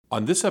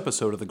On this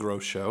episode of The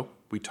Growth Show,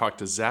 we talked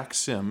to Zach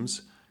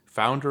Sims,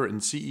 founder and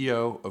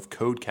CEO of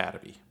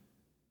Codecademy.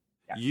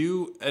 Yeah.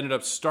 You ended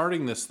up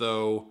starting this,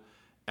 though,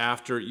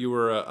 after you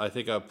were, I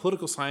think, a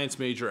political science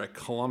major at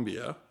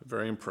Columbia.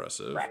 Very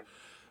impressive. Right.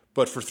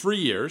 But for 3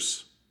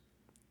 years,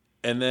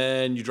 and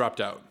then you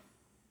dropped out.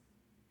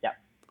 Yeah.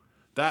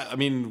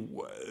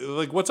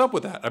 What's up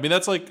with that? I mean,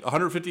 that's like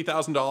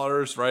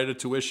 $150,000, right, of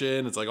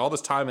tuition. It's like all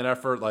this time and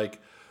effort. Like,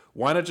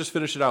 why not just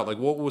finish it out? Like,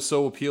 what was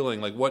so appealing?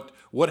 Like,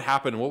 what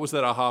happened? What was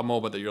that aha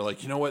moment that you're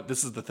like, you know what,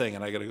 this is the thing,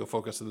 and I got to go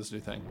focus on this new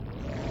thing?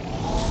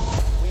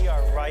 We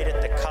are right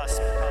at the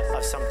cusp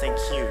of something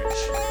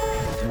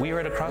huge. We are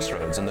at a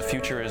crossroads, and the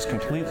future is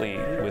completely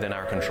within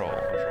our control.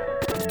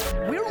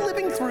 We're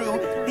living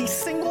through the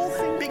single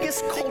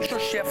biggest culture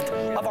shift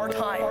of our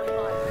time.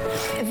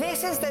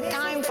 This is the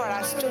time for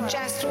us to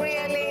just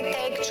really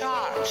take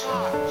charge.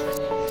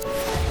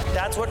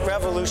 That's what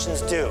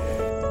revolutions do.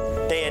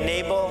 They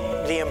enable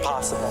the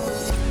impossible.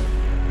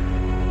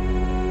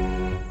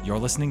 You're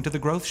listening to The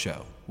Growth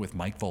Show with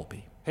Mike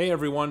Volpe. Hey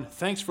everyone,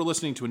 thanks for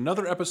listening to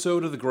another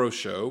episode of The Growth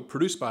Show,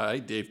 produced by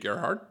Dave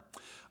Gerhardt.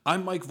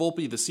 I'm Mike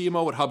Volpe, the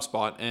CMO at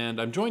HubSpot,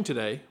 and I'm joined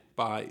today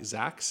by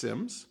Zach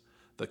Sims,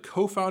 the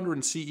co-founder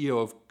and CEO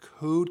of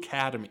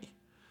Codecademy.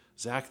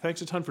 Zach,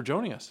 thanks a ton for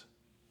joining us.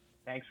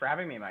 Thanks for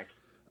having me, Mike.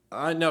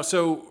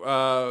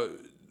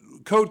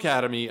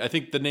 Codecademy, I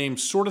think the name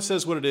sort of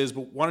says what it is,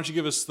 but why don't you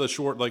give us the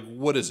short,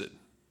 what is it?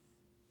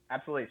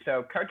 Absolutely.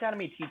 So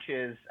Codecademy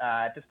teaches,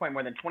 at this point,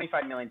 more than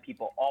 25 million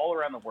people all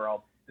around the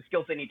world the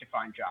skills they need to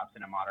find jobs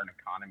in a modern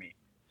economy.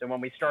 So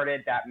when we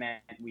started, that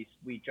meant we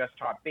just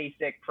taught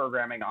basic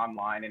programming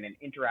online in an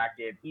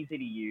interactive,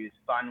 easy-to-use,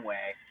 fun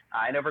way.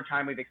 And over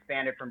time, we've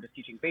expanded from just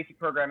teaching basic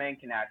programming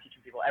to now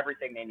teaching people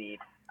everything they need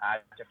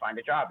to find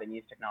a job and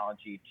use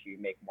technology to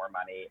make more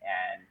money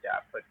and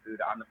put food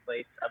on the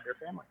plates of their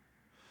family.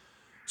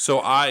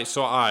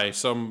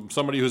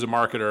 Somebody who's a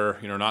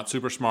marketer, not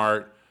super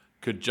smart,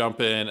 could jump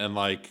in and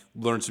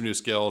learn some new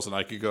skills, and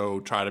I could go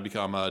try to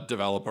become a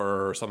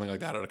developer or something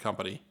like that at a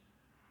company.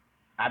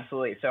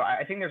 Absolutely. So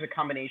I think there's a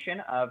combination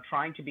of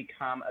trying to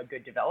become a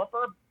good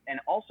developer and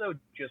also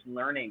just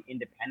learning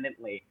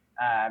independently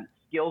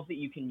skills that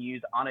you can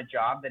use on a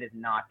job that is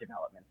not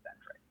development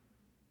centric.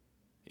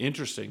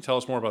 Interesting. Tell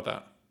us more about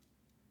that.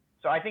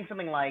 So I think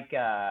something like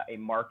a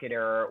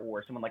marketer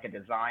or someone like a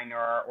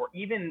designer, or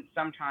even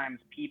sometimes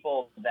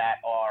people that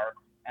are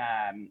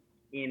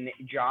in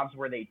jobs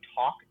where they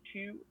talk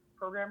to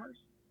programmers.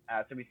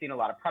 So we've seen a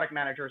lot of product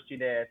managers do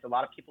this, a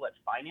lot of people at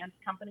finance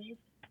companies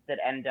that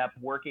end up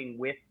working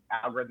with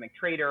algorithmic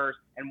traders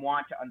and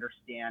want to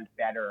understand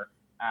better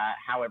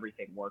how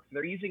everything works. So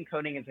they're using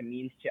coding as a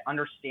means to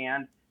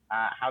understand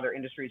how their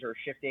industries are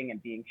shifting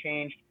and being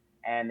changed.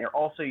 And they're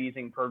also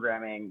using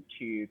programming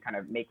to kind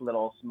of make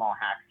little small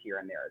hacks here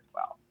and there as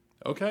well.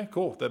 Okay,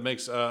 cool. That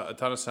makes a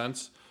ton of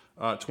sense.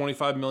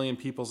 25 million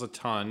people's a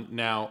ton.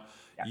 Now,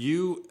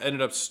 You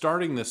ended up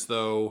starting this,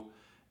 though,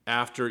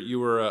 after you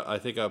were, I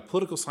think, a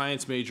political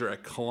science major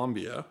at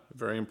Columbia.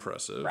 Very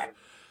impressive. Right.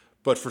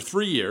 But for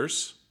 3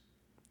 years,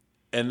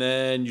 and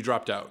then you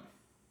dropped out.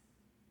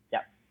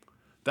 Yeah.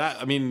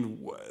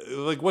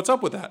 What's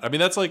up with that? I mean,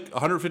 that's like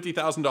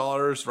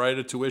 $150,000, right,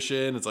 of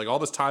tuition. It's like all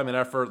this time and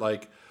effort.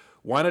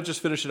 Why not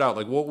just finish it out?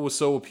 What was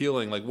so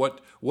appealing?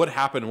 What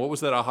happened? What was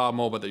that aha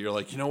moment that you're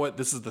like, you know what,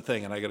 this is the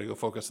thing, and I got to go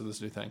focus on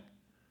this new thing?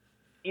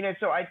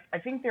 So I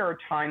think there are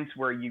times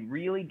where you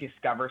really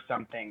discover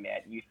something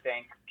that you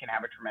think can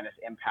have a tremendous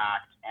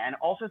impact, and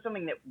also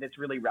something that's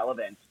really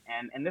relevant.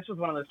 And this was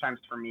one of those times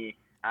for me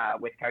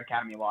with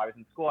Codecademy while I was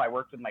in school. I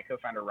worked with my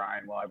co-founder,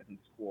 Ryan, while I was in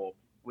school.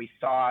 We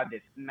saw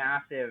this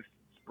massive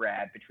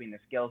spread between the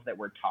skills that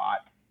were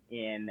taught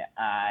in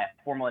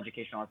formal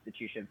educational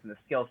institutions and the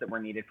skills that were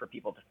needed for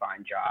people to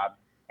find jobs.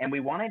 And we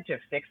wanted to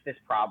fix this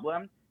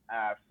problem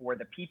for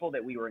the people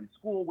that we were in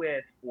school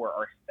with, for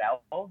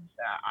ourselves.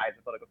 I, as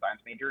a political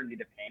science major, knew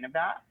the pain of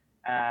that.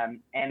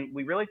 And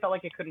we really felt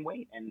like it couldn't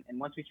wait. And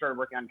once we started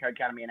working on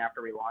Codecademy and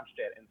after we launched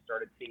it and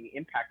started seeing the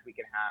impact we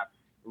could have,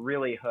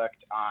 really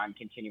hooked on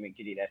continuing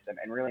to do this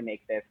and really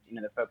make this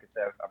the focus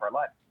of our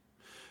lives.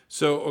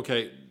 So,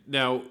 okay,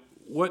 now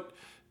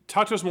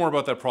talk to us more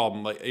about that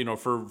problem.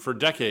 For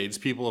decades,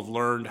 people have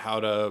learned how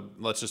to,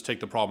 let's just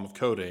take the problem of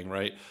coding,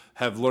 right?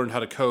 Have learned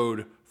how to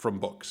code from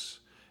books.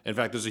 In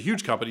fact, there's a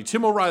huge company,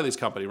 Tim O'Reilly's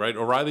company, right?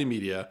 O'Reilly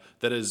Media,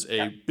 that is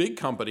a big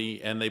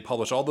company, and they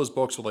publish all those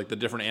books with the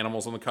different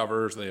animals on the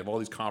covers. They have all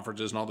these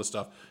conferences and all this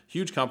stuff.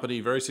 Huge company,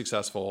 very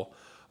successful.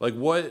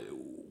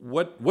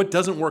 What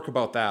doesn't work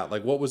about that?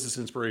 What was this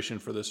inspiration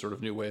for this sort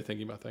of new way of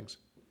thinking about things?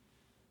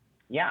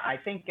 Yeah, I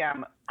think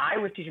I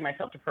was teaching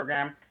myself to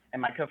program,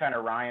 and my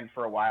co-founder Ryan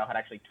for a while had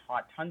actually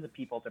taught tons of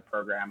people to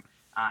program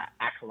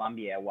at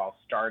Columbia while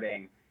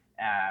starting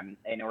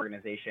an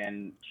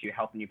organization to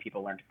help new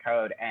people learn to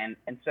code. And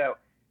so,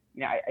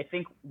 I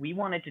think we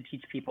wanted to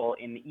teach people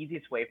in the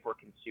easiest way for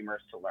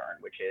consumers to learn,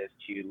 which is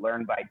to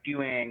learn by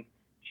doing,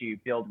 to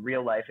build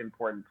real life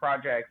important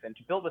projects, and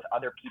to build with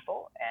other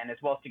people, and as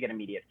well as to get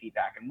immediate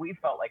feedback. And we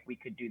felt like we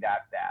could do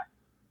that best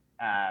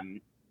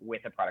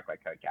with a product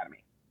like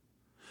Codecademy.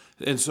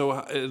 And so,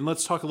 and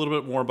let's talk a little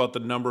bit more about the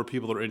number of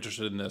people that are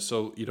interested in this.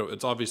 So,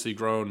 it's obviously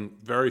grown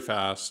very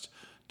fast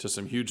to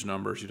some huge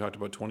numbers. You talked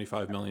about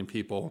 25 million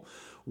people.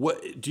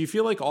 What do you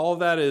feel like all of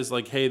that is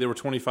like, hey, there were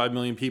 25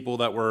 million people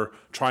that were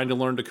trying to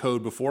learn to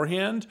code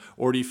beforehand?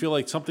 Or do you feel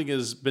like something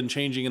has been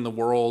changing in the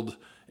world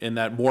in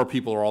that more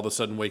people are all of a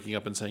sudden waking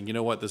up and saying, you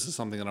know what, this is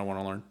something that I want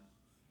to learn?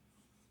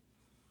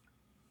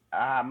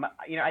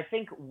 I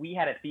think we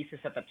had a thesis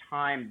at the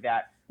time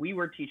that we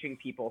were teaching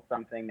people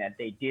something that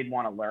they did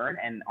want to learn,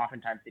 and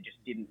oftentimes they just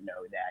didn't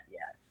know that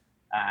yet.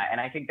 And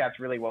I think that's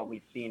really what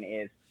we've seen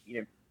is,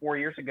 4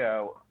 years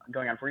ago,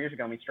 going on 4 years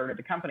ago, when we started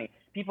the company,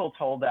 people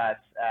told us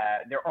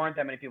there aren't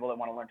that many people that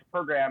want to learn to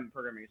program.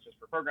 Programming is just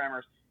for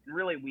programmers. And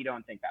really, we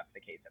don't think that's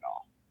the case at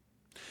all.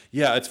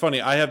 Yeah, it's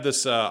funny. I have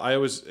this, I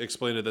always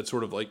explain it that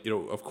sort of like,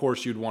 of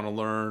course you'd want to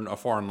learn a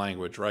foreign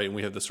language, right? And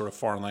we have this sort of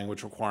foreign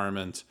language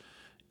requirement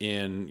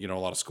in, a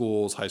lot of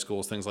schools, high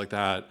schools, things like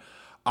that.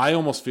 I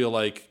almost feel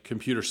like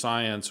computer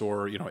science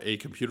or, a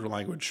computer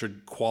language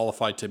should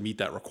qualify to meet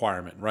that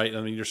requirement, right?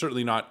 I mean, you're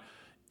certainly not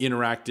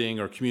interacting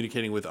or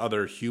communicating with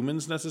other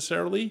humans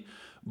necessarily,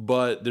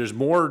 but there's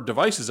more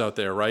devices out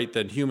there, right,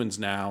 than humans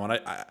now. And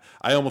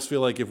I almost feel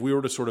like if we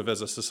were to sort of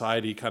as a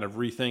society kind of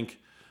rethink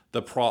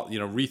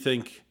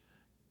rethink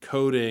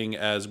coding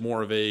as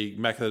more of a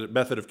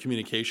method of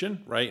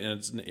communication, right?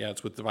 And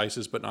it's with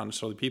devices, but not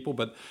necessarily people,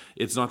 but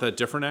it's not that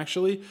different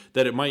actually,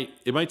 that it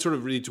might sort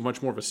of lead to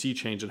much more of a sea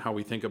change in how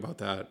we think about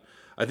that.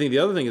 I think the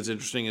other thing that's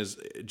interesting is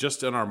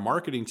just in our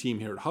marketing team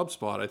here at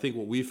HubSpot, I think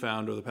what we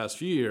found over the past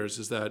few years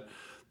is that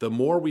the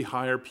more we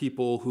hire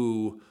people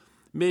who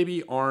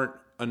maybe aren't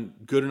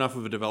good enough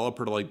of a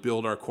developer to like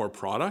build our core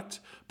product,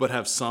 but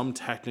have some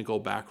technical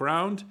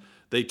background,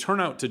 they turn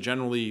out to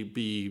generally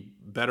be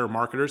better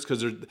marketers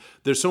because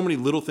there's so many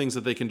little things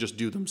that they can just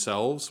do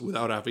themselves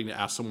without having to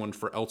ask someone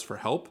else for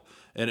help.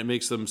 And it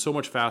makes them so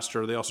much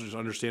faster. They also just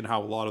understand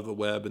how a lot of the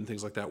web and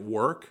things like that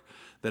work,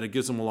 that it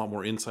gives them a lot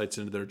more insights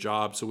into their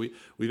job. So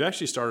we've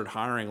actually started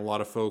hiring a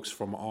lot of folks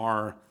from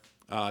our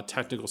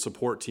technical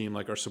support team,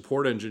 like our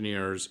support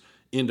engineers,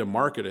 into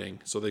marketing.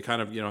 So they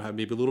kind of, have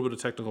maybe a little bit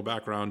of technical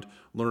background,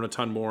 learn a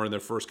ton more in their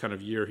first kind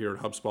of year here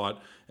at HubSpot,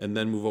 and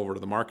then move over to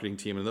the marketing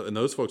team. And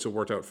those folks have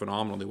worked out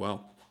phenomenally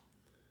well.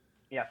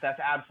 Yes, that's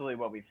absolutely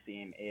what we've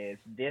seen is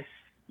this,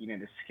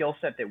 the skill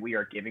set that we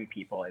are giving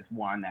people is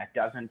one that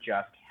doesn't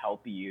just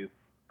help you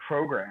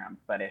program,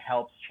 but it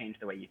helps change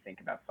the way you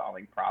think about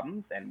solving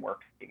problems and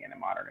working in a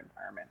modern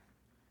environment.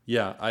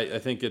 Yeah, I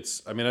think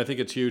it's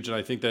huge. And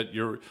I think that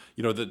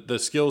the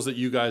skills that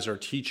you guys are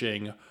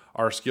teaching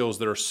are skills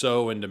that are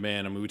so in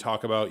demand. I mean, we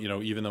talk about,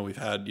 even though we've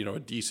had, a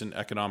decent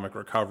economic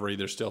recovery,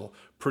 there's still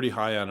pretty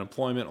high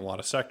unemployment in a lot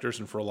of sectors.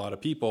 And for a lot of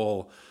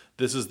people,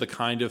 this is the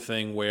kind of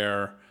thing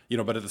where,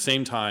 but at the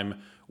same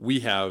time,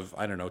 we have,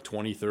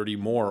 20, 30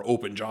 more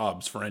open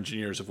jobs for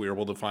engineers if we were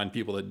able to find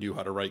people that knew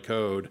how to write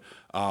code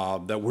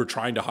that we're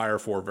trying to hire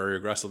for very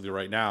aggressively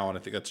right now. And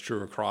I think that's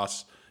true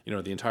across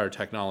the entire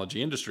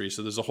technology industry.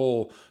 So there's a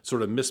whole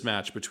sort of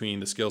mismatch between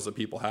the skills that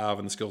people have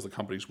and the skills that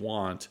companies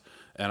want.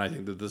 And I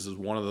think that this is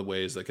one of the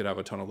ways that could have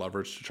a ton of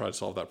leverage to try to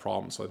solve that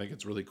problem. So I think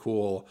it's really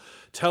cool.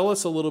 Tell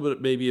us a little bit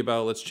maybe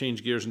about, let's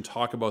change gears and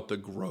talk about the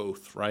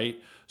growth,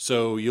 right?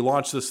 So you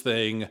launch this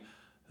thing,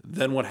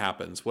 then what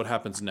happens? What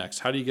happens next?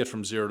 How do you get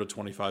from 0 to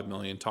 25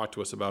 million? Talk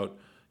to us about,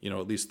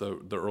 at least the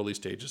early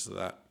stages of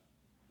that.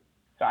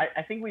 So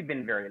I think we've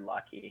been very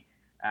lucky.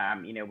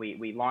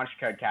 We launched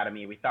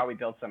Codecademy. We thought we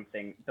built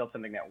something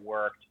that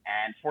worked,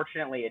 and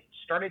fortunately, it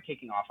started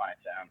taking off on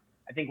its own.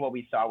 I think what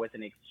we saw was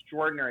an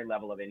extraordinary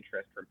level of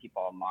interest from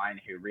people online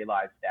who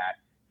realized that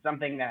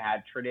something that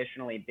had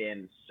traditionally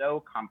been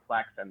so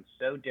complex and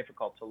so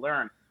difficult to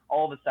learn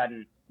all of a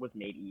sudden was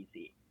made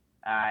easy.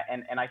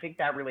 And I think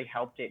that really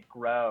helped it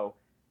grow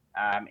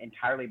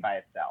entirely by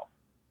itself,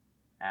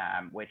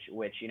 which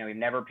we've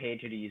never paid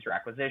to do user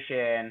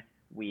acquisition.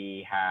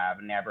 We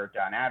have never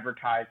done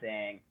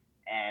advertising.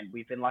 And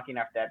we've been lucky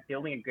enough that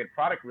building a good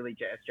product really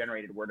has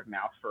generated word of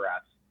mouth for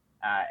us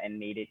and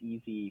made it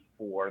easy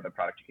for the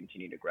product to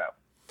continue to grow.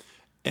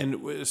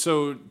 And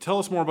so tell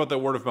us more about that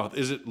word of mouth.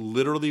 Is it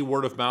literally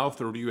word of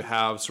mouth, or do you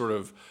have sort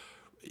of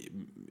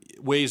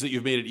ways that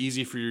you've made it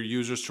easy for your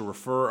users to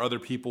refer other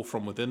people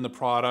from within the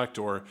product,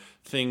 or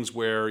things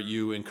where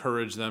you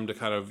encourage them to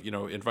kind of,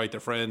 invite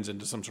their friends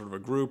into some sort of a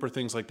group or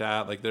things like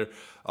that? Like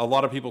a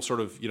lot of people sort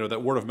of,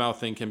 that word of mouth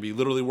thing can be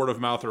literally word of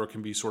mouth, or it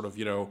can be sort of,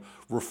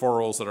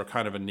 referrals that are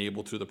kind of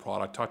enabled through the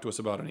product. Talk to us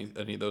about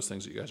any of those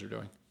things that you guys are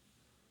doing.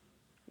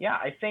 Yeah,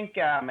 I think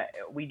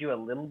we do a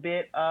little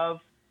bit of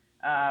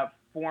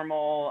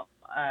formal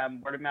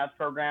word of mouth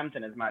programs,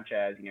 and as much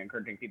as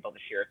encouraging people to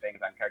share things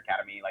on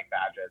Codecademy like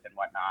badges and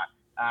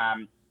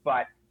whatnot.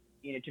 But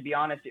to be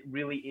honest, it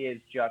really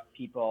is just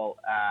people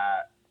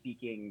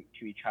speaking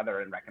to each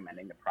other and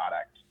recommending the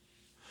product.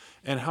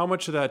 And how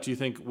much of that do you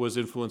think was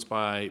influenced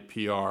by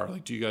PR?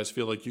 Like, do you guys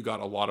feel like you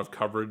got a lot of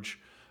coverage,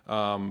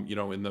 in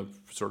the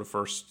sort of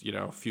first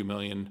few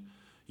million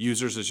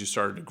users as you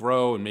started to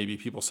grow, and maybe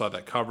people saw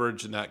that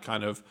coverage and that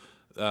kind of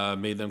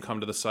made them come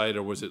to the site,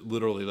 or was it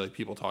literally like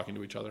people talking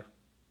to each other?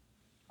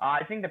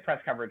 I think the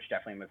press coverage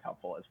definitely was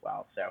helpful as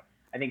well. So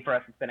I think for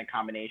us, it's been a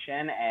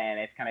combination, and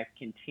it's kind of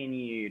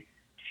continued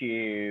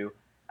to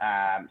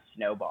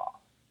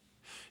snowball.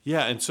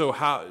 Yeah, and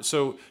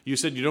so you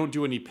said you don't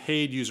do any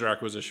paid user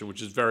acquisition,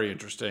 which is very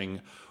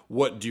interesting.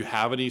 What do you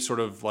have any sort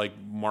of like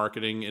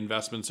marketing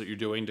investments that you're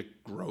doing to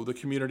grow the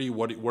community?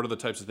 What are the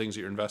types of things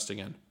that you're investing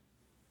in?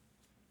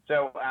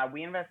 So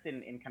we invest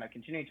in kind of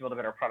continuing to build a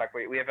better product.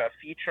 We have a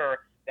feature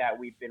that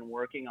we've been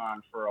working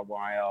on for a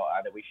while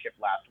that we shipped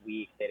last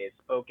week that is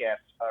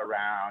focused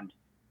around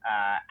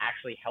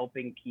actually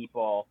helping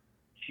people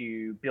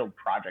to build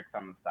projects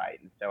on the site.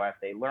 And so as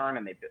they learn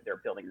and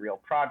they're building real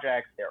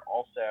projects, they're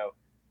also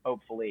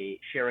hopefully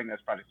sharing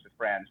those projects with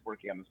friends,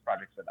 working on those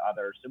projects with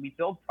others. So we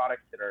build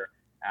products that are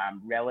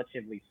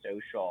relatively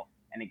social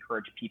and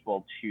encourage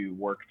people to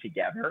work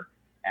together.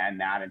 And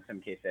that in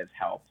some cases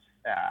helps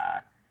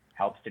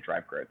to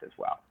drive growth as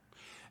well.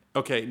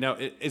 Okay, now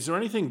is there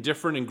anything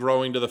different in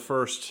growing to the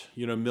first,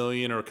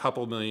 million or a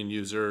couple million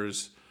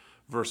users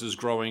versus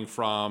growing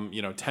from,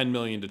 10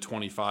 million to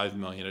 25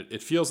 million?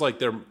 It feels like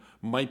there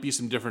might be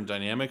some different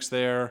dynamics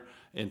there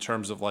in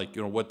terms of like,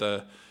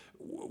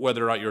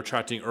 whether or not you're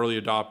attracting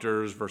early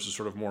adopters versus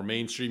sort of more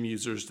mainstream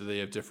users. Do they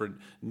have different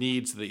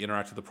needs? Do they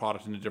interact with the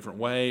product in a different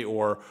way?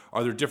 Or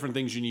are there different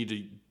things you need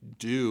to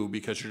do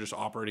because you're just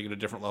operating at a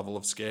different level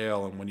of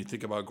scale? And when you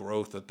think about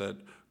growth,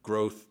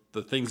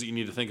 the things that you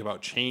need to think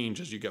about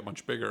change as you get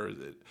much bigger.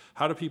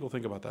 How do people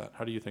think about that?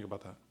 How do you think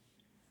about that?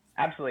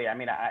 Absolutely. I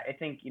mean, I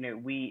think,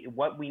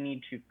 what we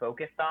need to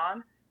focus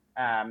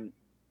on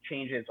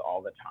changes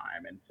all the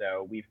time. And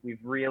so we've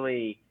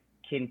really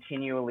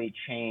continually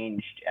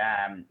changed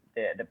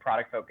the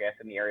product focus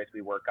and the areas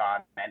we work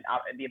on, and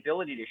the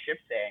ability to ship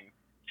things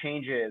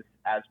changes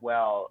as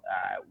well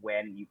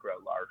when you grow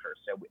larger.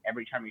 So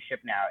every time we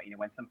ship now,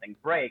 when something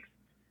breaks,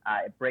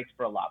 it breaks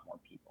for a lot more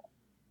people.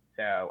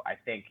 So I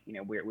think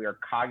we are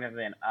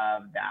cognizant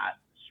of that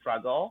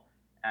struggle,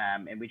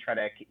 and we try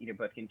to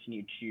both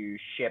continue to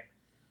ship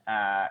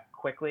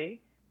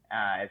quickly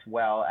as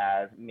well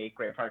as make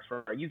great products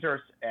for our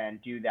users,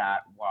 and do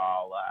that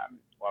while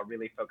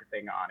really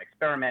focusing on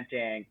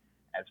experimenting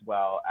as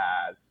well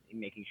as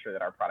making sure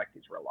that our product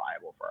is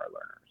reliable for our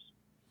learners.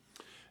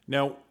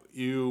 Now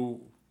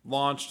you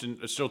launched,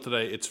 and still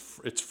today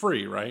it's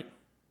free, right?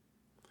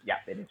 Yeah,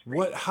 it is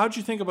free. How'd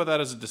you think about that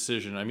as a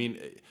decision? I mean,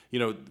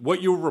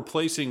 what you were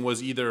replacing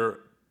was either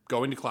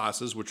going to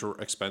classes, which are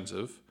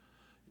expensive,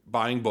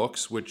 buying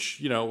books,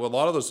 which, a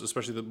lot of those,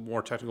 especially the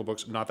more technical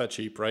books, not that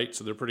cheap, right?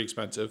 So they're pretty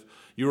expensive.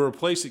 You were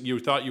replacing, you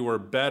thought you were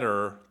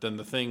better than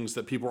the things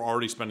that people are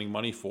already spending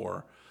money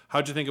for.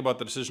 How'd you think about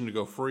the decision to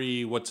go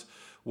free? What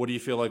do you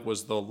feel like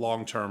was the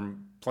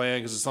long-term plan?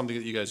 Because it's something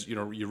that you guys,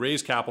 you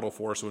raise capital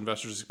for, so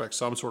investors expect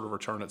some sort of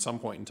return at some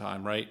point in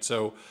time, right?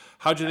 So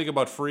how'd you think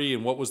about free,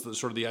 and what was the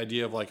sort of the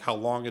idea of like how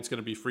long it's going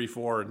to be free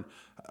for?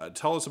 And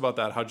tell us about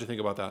that. How'd you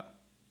think about that?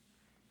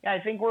 Yeah, I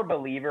think we're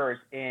believers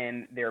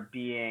in there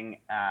being,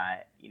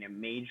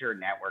 major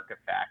network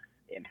effects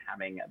in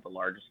having the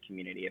largest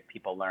community of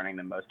people learning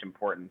the most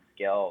important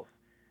skills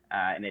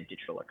in a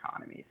digital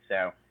economy.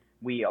 So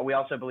we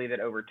also believe that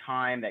over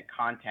time that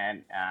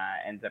content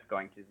ends up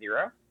going to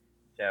zero.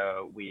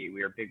 So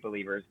we are big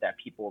believers that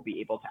people will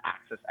be able to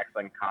access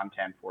excellent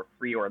content for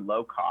free or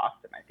low cost,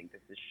 and I think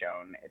this has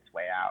shown its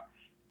way out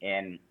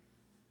in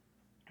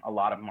a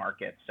lot of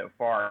markets so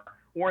far,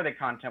 or the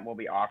content will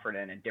be offered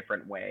in a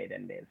different way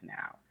than it is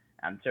now.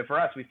 So for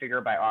us, we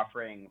figure by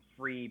offering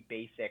free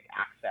basic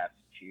access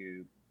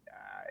to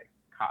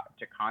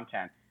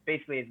content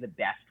basically is the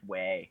best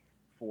way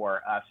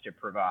for us to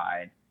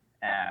provide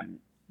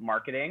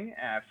marketing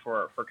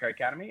for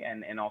Codecademy,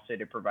 and also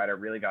to provide a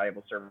really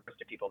valuable service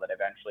to people that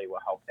eventually will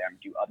help them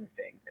do other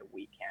things that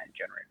we can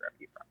generate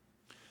revenue from.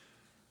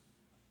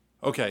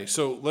 Okay,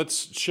 so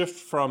let's shift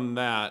from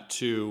that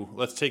to,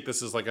 let's take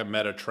this as like a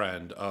meta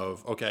trend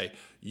of, okay,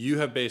 you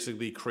have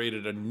basically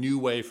created a new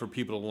way for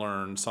people to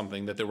learn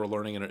something that they were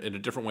learning in a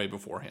different way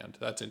beforehand.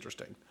 That's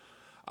interesting.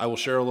 I will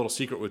share a little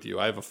secret with you.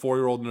 I have a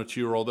 4-year-old and a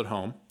 2-year-old at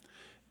home,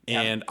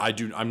 and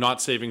I'm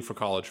not saving for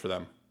college for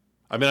them.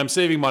 I mean, I'm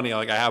saving money.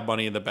 Like, I have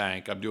money in the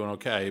bank. I'm doing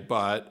okay,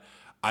 but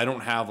I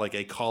don't have like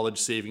a college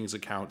savings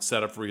account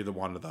set up for either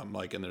one of them.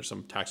 Like, and there's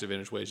some tax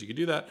advantage ways you could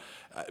do that.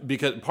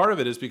 Because part of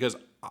it is because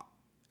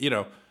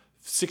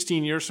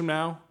 16 years from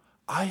now,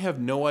 I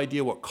have no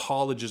idea what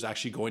college is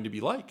actually going to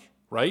be like,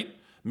 right?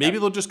 Maybe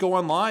they'll just go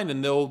online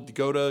and they'll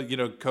go to,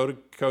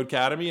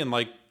 Codecademy and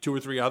like 2 or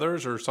 3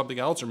 others or something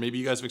else, or maybe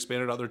you guys have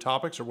expanded to other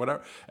topics or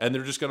whatever, and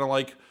they're just going to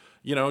like,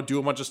 do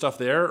a bunch of stuff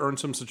there, earn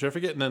some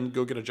certificate, and then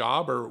go get a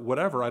job or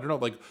whatever. I don't know.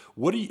 Like,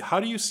 how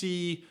do you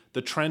see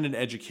the trend in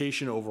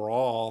education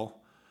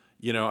overall?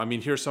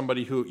 Here's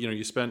somebody who,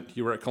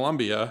 you were at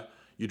Columbia,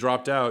 you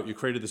dropped out, you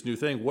created this new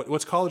thing.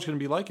 What's college going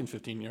to be like in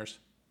 15 years?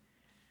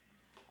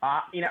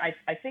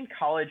 I think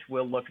college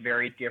will look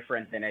very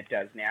different than it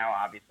does now,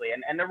 obviously.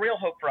 And the real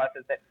hope for us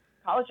is that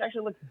college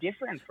actually looks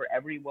different for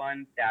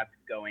everyone that's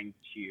going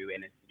to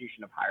an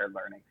institution of higher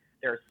learning.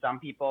 There are some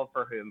people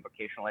for whom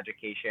vocational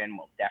education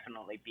will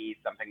definitely be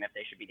something that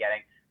they should be getting.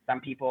 Some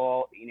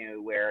people,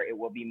 where it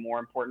will be more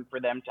important for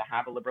them to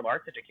have a liberal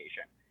arts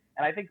education.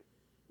 And I think,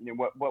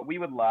 what we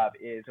would love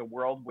is a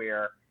world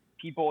where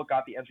people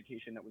got the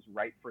education that was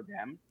right for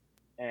them,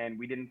 and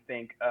we didn't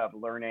think of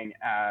learning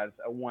as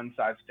a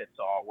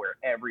one-size-fits-all where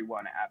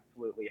everyone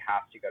absolutely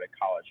has to go to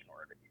college in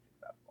order to be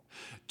successful.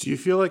 Do you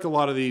feel like a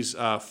lot of these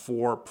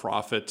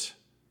for-profit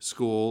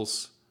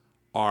schools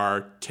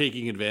are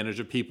taking advantage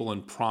of people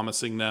and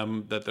promising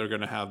them that they're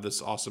going to have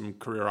this awesome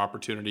career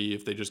opportunity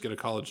if they just get a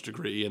college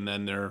degree, and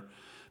then they're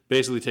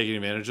basically taking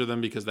advantage of them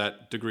because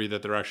that degree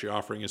that they're actually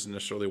offering isn't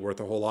necessarily worth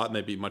a whole lot, and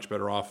they'd be much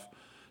better off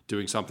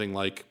doing something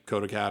like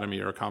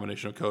Codecademy or a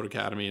combination of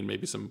Codecademy and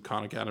maybe some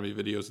Khan Academy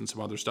videos and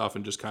some other stuff,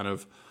 and just kind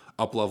of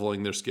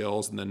up-leveling their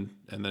skills, and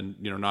then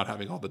not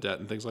having all the debt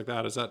and things like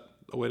that? Is that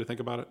a way to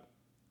think about it?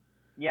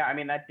 Yeah, I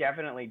mean, that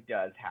definitely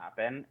does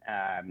happen,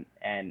 and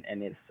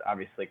it's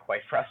obviously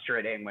quite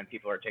frustrating when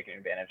people are taken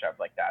advantage of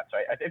like that. So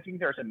I think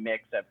there's a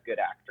mix of good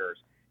actors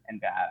and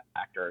bad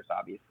actors,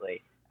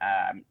 obviously,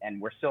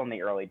 and we're still in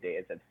the early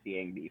days of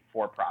seeing the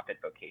for-profit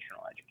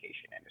vocational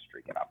education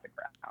industry get off the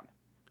ground.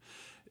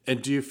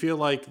 And do you feel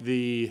like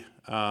you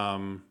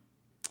mentioned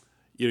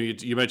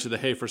that,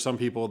 hey, for some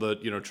people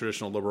that,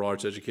 traditional liberal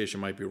arts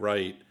education might be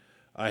right.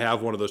 I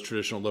have one of those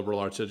traditional liberal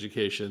arts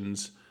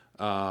educations.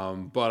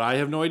 But I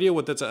have no idea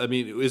what that's. I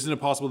mean, isn't it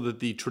possible that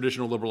the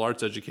traditional liberal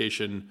arts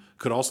education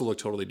could also look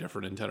totally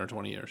different in 10 or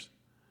 20 years?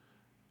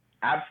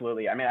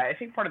 Absolutely. I mean, I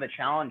think part of the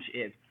challenge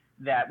is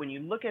that when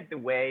you look at the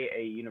way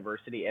a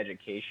university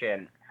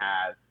education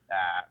has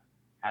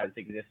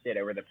existed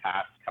over the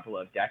past couple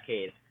of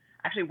decades,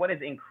 actually what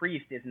has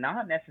increased is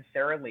not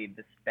necessarily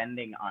the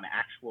spending on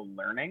actual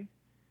learning,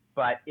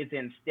 but is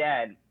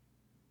instead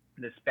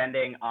the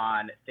spending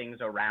on things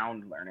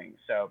around learning.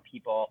 So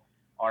people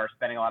are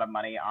spending a lot of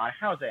money on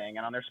housing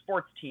and on their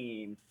sports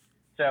teams.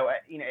 So,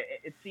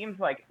 it seems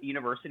like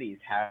universities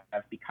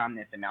have become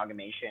this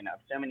amalgamation of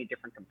so many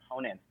different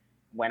components,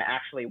 when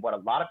actually what a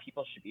lot of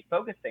people should be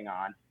focusing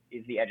on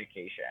is the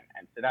education.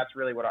 And so that's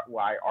really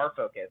why our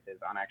focus is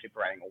on actually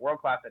providing a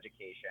world-class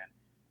education.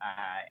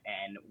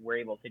 And we're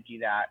able to do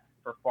that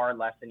for far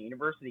less than a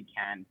university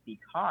can,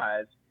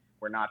 because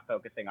we're not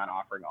focusing on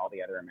offering all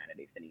the other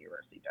amenities that a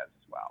university does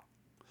as well.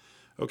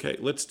 Okay,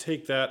 let's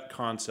take that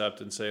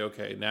concept and say,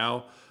 okay,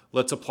 now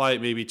let's apply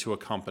it maybe to a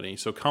company.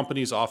 So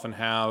companies often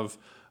have,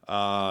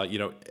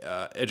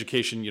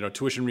 education,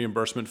 tuition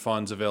reimbursement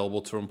funds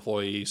available to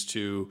employees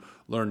to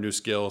learn new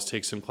skills,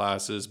 take some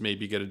classes,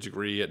 maybe get a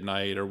degree at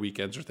night or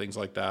weekends or things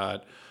like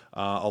that.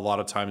 A lot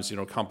of times,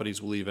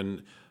 companies will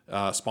even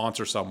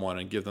sponsor someone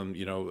and give them,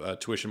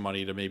 tuition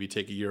money to maybe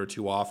take a year or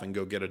two off and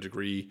go get a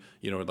degree,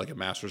 like a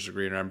master's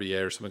degree or an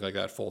MBA or something like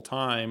that full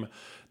time.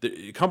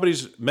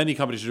 Many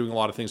companies are doing a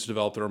lot of things to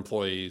develop their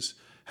employees.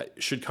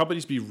 Should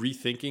companies be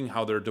rethinking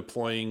how they're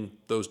deploying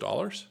those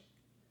dollars?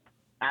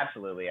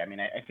 Absolutely. I mean,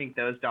 I think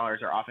those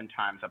dollars are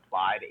oftentimes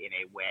applied in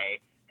a way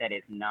that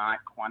is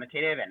not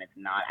quantitative and it's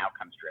not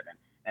outcomes driven.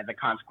 As a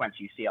consequence,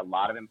 you see a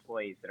lot of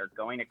employees that are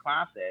going to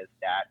classes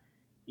that,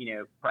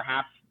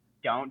 perhaps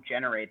don't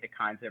generate the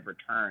kinds of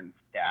returns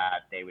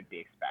that they would be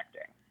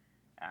expecting.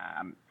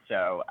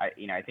 So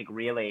I think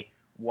really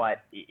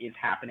what is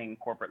happening in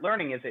corporate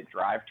learning is it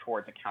drives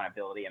towards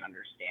accountability and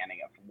understanding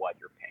of what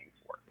you're paying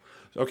for.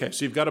 Okay,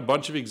 so you've got a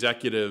bunch of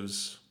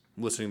executives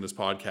listening to this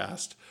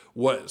podcast.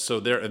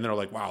 They're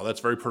like, wow, that's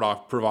very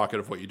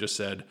provocative what you just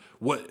said.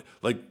 What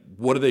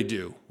do they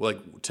do?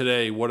 Like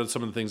today, what are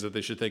some of the things that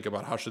they should think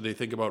about? How should they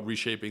think about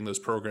reshaping those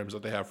programs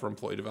that they have for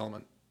employee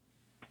development?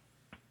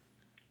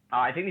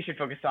 I think they should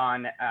focus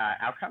on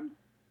outcomes,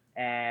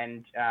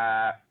 and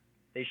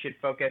they should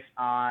focus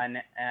on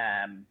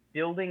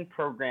building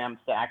programs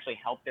to actually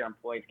help their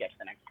employees get to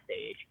the next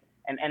stage.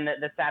 And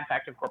the sad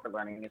fact of corporate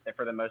learning is that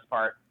for the most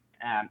part,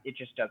 it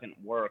just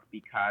doesn't work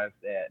because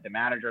the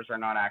managers are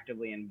not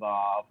actively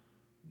involved,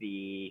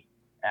 the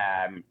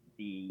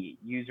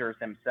users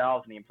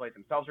themselves and the employees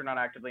themselves are not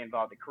actively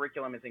involved, the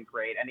curriculum isn't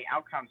great, and the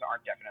outcomes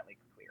aren't definitely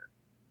clear.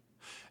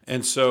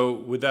 And so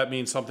would that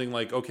mean something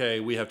like, okay,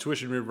 we have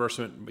tuition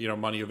reimbursement,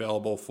 money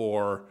available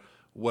for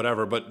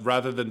whatever, but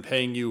rather than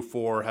paying you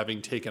for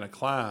having taken a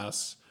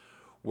class,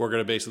 we're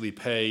going to basically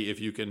pay if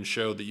you can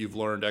show that you've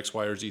learned X,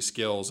 Y, or Z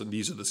skills, and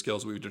these are the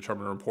skills we've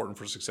determined are important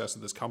for success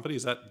in this company?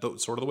 Is that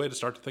sort of the way to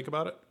start to think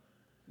about it?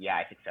 Yeah,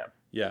 I think so.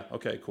 Yeah.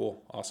 Okay,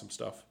 cool. Awesome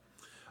stuff.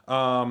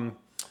 All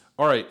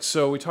right.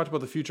 So we talked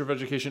about the future of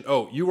education.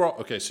 Oh, you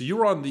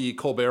were on the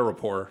Colbert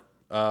Report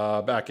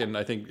back in,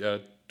 I think,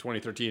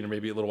 2013 or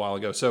maybe a little while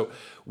ago. So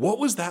what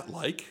was that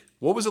like?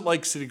 What was it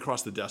like sitting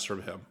across the desk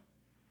from him?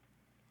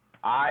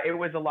 It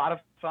was a lot of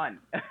fun.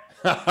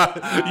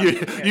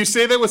 You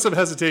say that with some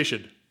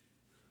hesitation.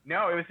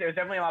 No, it was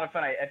definitely a lot of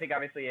fun. I think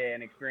obviously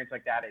an experience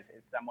like that is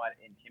somewhat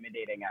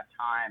intimidating at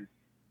times.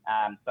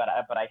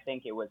 But I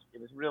think it was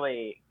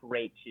really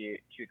great to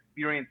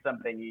experience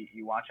something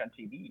you watch on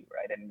TV,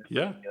 right? And this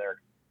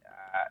particular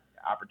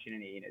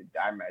opportunity,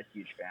 I'm a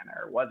huge fan,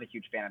 or was a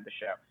huge fan of the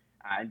show,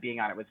 and being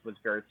on it was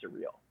very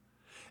surreal.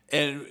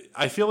 And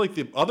I feel like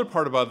the other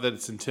part about that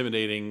it's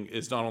intimidating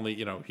is not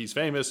only he's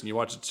famous and you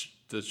watch it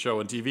the show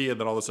on TV, and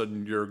then all of a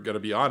sudden you're going to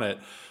be on it.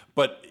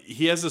 But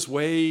he has this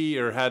way,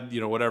 or had,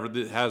 whatever,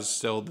 has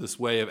still this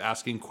way of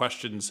asking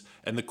questions,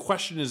 and the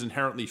question is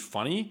inherently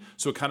funny,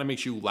 so it kind of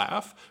makes you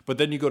laugh. But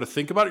then you go to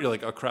think about it, you're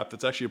like, oh crap,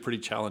 that's actually a pretty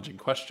challenging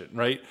question,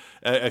 right?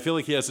 I feel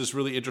like he has this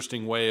really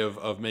interesting way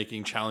of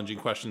making challenging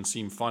questions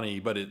seem funny,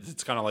 but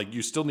it's kind of like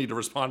you still need to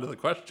respond to the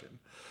question.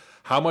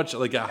 How much,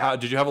 how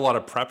did you have a lot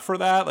of prep for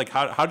that? Like,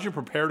 how did you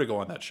prepare to go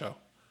on that show?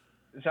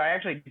 So I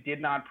actually did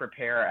not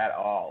prepare at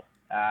all.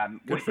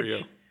 Good for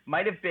you.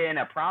 Might have been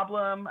a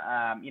problem.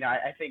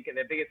 I think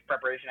the biggest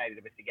preparation I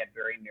did was to get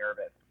very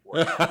nervous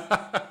before.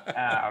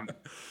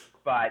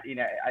 But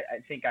I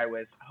think I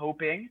was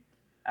hoping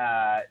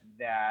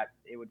that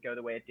it would go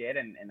the way it did,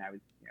 and I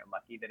was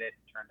lucky that it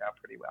turned out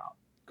pretty well.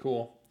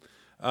 Cool.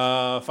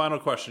 Final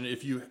question: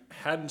 if you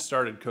hadn't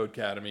started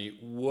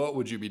Codecademy, what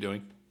would you be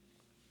doing?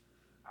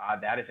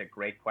 That is a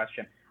great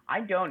question.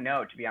 I don't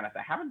know, to be honest.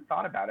 I haven't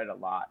thought about it a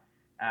lot.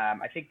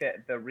 I think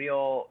that the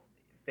real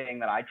thing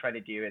that I try to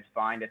do is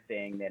find a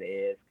thing that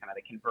is kind of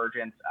the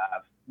convergence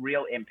of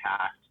real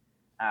impact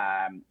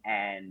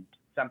and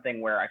something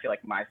where I feel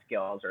like my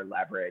skills are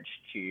leveraged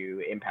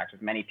to impact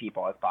as many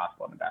people as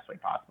possible in the best way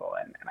possible.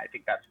 And I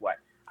think that's what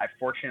I've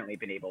fortunately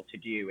been able to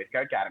do with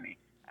Codecademy.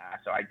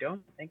 So I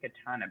don't think a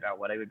ton about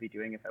what I would be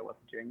doing if I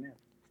wasn't doing this.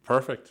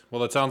 Perfect.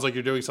 Well, it sounds like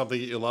you're doing something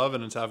that you love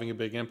and it's having a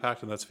big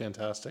impact, and that's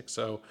fantastic.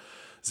 So,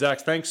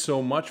 Zach, thanks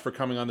so much for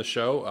coming on the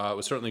show. It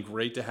was certainly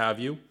great to have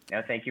you.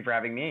 No, thank you for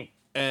having me.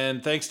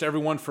 And thanks to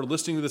everyone for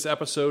listening to this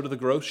episode of The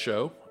Growth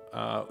Show.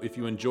 If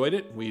you enjoyed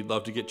it, we'd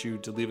love to get you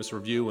to leave us a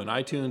review in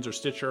iTunes or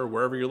Stitcher, or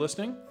wherever you're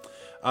listening.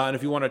 And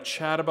if you want to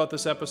chat about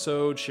this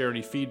episode, share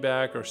any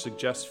feedback, or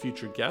suggest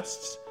future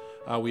guests,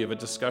 we have a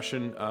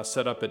discussion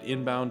set up at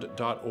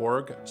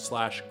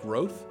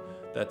inbound.org/growth.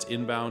 That's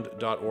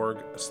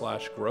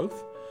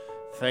inbound.org/growth.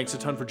 Thanks a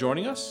ton for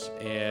joining us,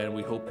 and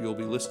we hope you'll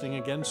be listening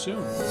again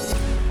soon.